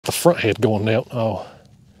The front head going down. Oh,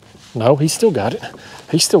 no, he still got it.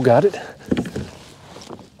 He still got it.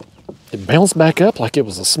 It bounced back up like it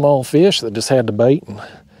was a small fish that just had the bait, and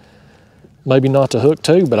maybe not the hook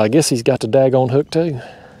too, but I guess he's got the daggone hook too.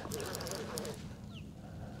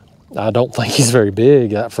 I don't think he's very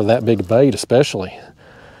big for that big a bait especially.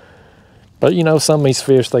 But you know, some of these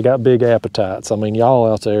fish, they got big appetites. I mean,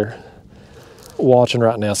 y'all out there watching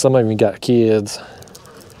right now, some of them got kids.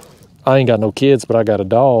 I ain't got no kids, but I got a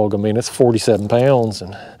dog. I mean, it's 47 pounds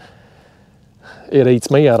and it eats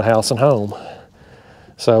me out of house and home.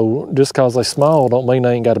 So just cause they small don't mean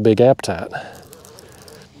they ain't got a big appetite.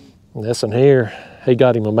 And this one here, he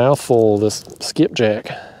got him a mouthful of this skipjack.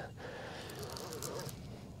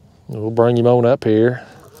 We'll bring him on up here.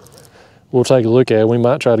 We'll take a look at it. We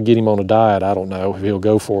might try to get him on a diet. I don't know if he'll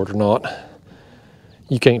go for it or not.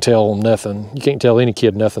 You can't tell him nothing. You can't tell any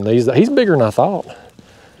kid nothing. He's bigger than I thought.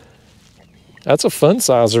 That's a fun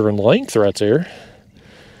sizer in length right there.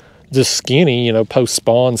 Just skinny, you know,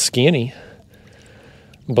 post-spawn skinny.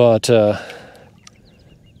 But,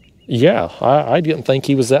 yeah, I didn't think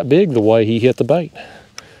he was that big the way he hit the bait.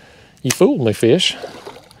 You fooled me, fish.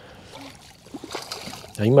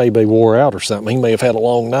 He may be wore out or something. He may have had a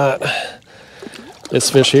long night.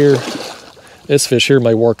 This fish here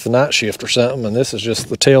may work the night shift or something, and this is just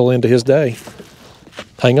the tail end of his day.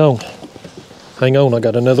 Hang on. Hang on, I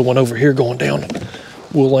got another one over here going down.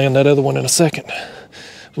 We'll land that other one in a second.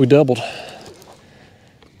 We doubled.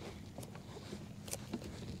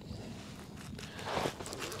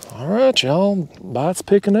 All right, y'all, bite's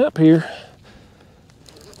picking up here.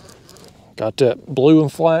 Got that blue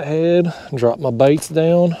and flathead, dropped my baits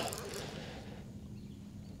down.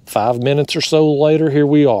 5 minutes or so later, here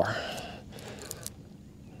we are.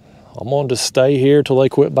 I'm going to stay here till they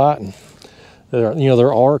quit biting.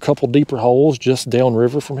 There are a couple deeper holes just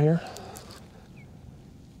downriver from here.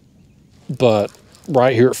 But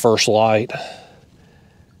right here at first light,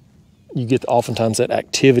 you get oftentimes that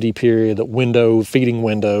activity period, that window, feeding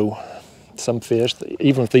window. Some fish,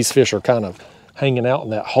 even if these fish are kind of hanging out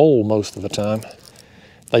in that hole most of the time,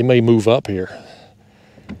 they may move up here.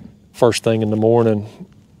 First thing in the morning,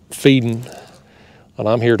 feeding, and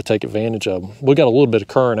I'm here to take advantage of them. We got a little bit of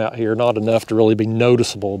current out here, not enough to really be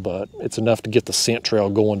noticeable, but it's enough to get the scent trail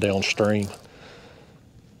going downstream.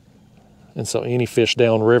 And so any fish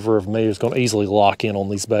downriver of me is going to easily lock in on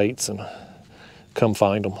these baits and come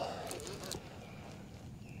find them.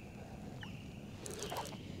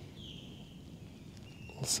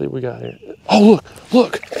 Let's see what we got here. Oh,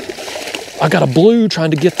 look. I got a blue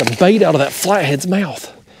trying to get the bait out of that flathead's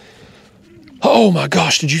mouth. Oh my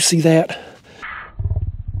gosh, did you see that?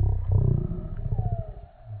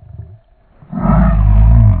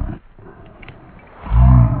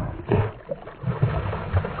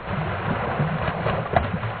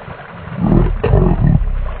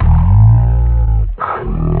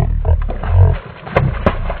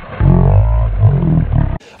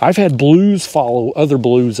 I've had blues follow other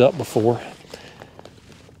blues up before.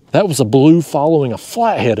 That was a blue following a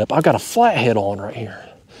flathead up. I got a flathead on right here.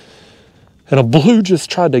 And a blue just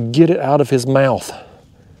tried to get it out of his mouth.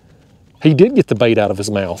 He did get the bait out of his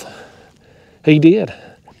mouth. He did.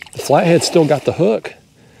 The flathead still got the hook,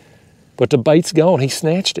 but the bait's gone. He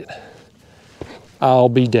snatched it. I'll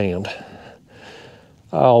be damned.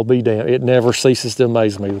 I'll be damned. It never ceases to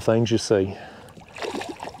amaze me, the things you see.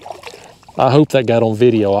 I hope that got on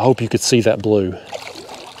video. I hope you could see that blue.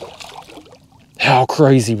 How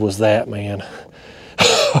crazy was that, man?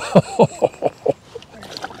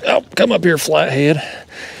 Oh, come up here, flathead.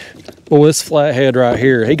 Well, this flathead right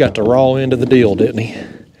here, he got the raw end of the deal, didn't he?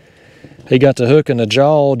 He got the hook in the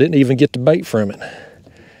jaw, didn't even get the bait from it.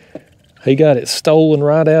 He got it stolen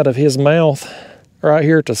right out of his mouth, right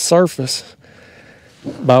here at the surface,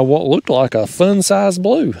 by what looked like a fun-sized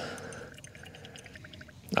blue.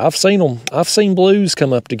 I've seen them. I've seen blues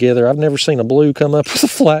come up together. I've never seen a blue come up with a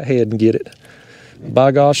flathead and get it.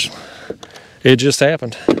 By gosh, it just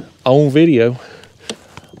happened on video.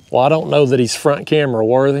 Well, I don't know that he's front camera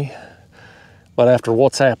worthy, but after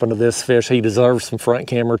what's happened to this fish, he deserves some front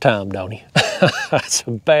camera time, don't he? It's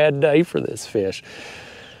a bad day for this fish.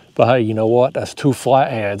 But hey, you know what? That's two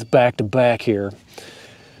flatheads back to back here.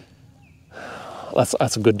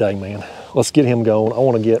 That's a good day, man. Let's get him going. I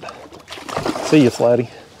want to get, see you, Flatty.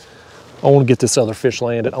 I want to get this other fish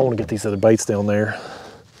landed. I want to get these other baits down there.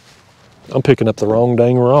 I'm picking up the wrong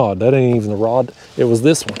dang rod. That ain't even the rod. It was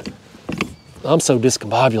this one. I'm so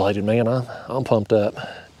discombobulated, man. I'm pumped up.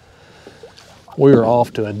 We are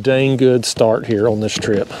off to a dang good start here on this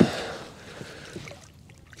trip.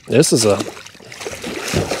 This is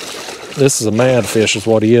This is a mad fish is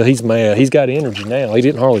what he is. He's mad. He's got energy now. He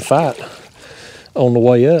didn't hardly fight on the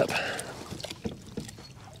way up.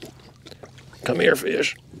 Come here,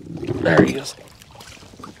 fish. There he is.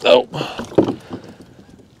 Oh.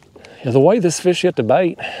 Yeah, the way this fish hit the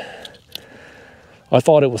bait, I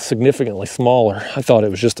thought it was significantly smaller. I thought it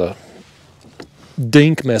was just a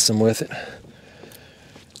dink messing with it.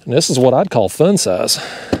 And this is what I'd call fun size.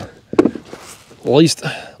 At least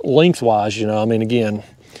lengthwise, you know. I mean, again,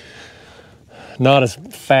 not as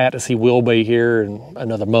fat as he will be here in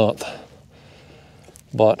another month.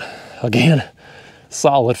 But again,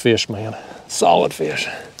 solid fish, man. Solid fish.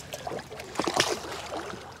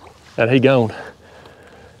 And he gone.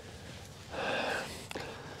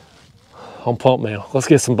 I'm pumped now. Let's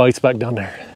get some baits back down there.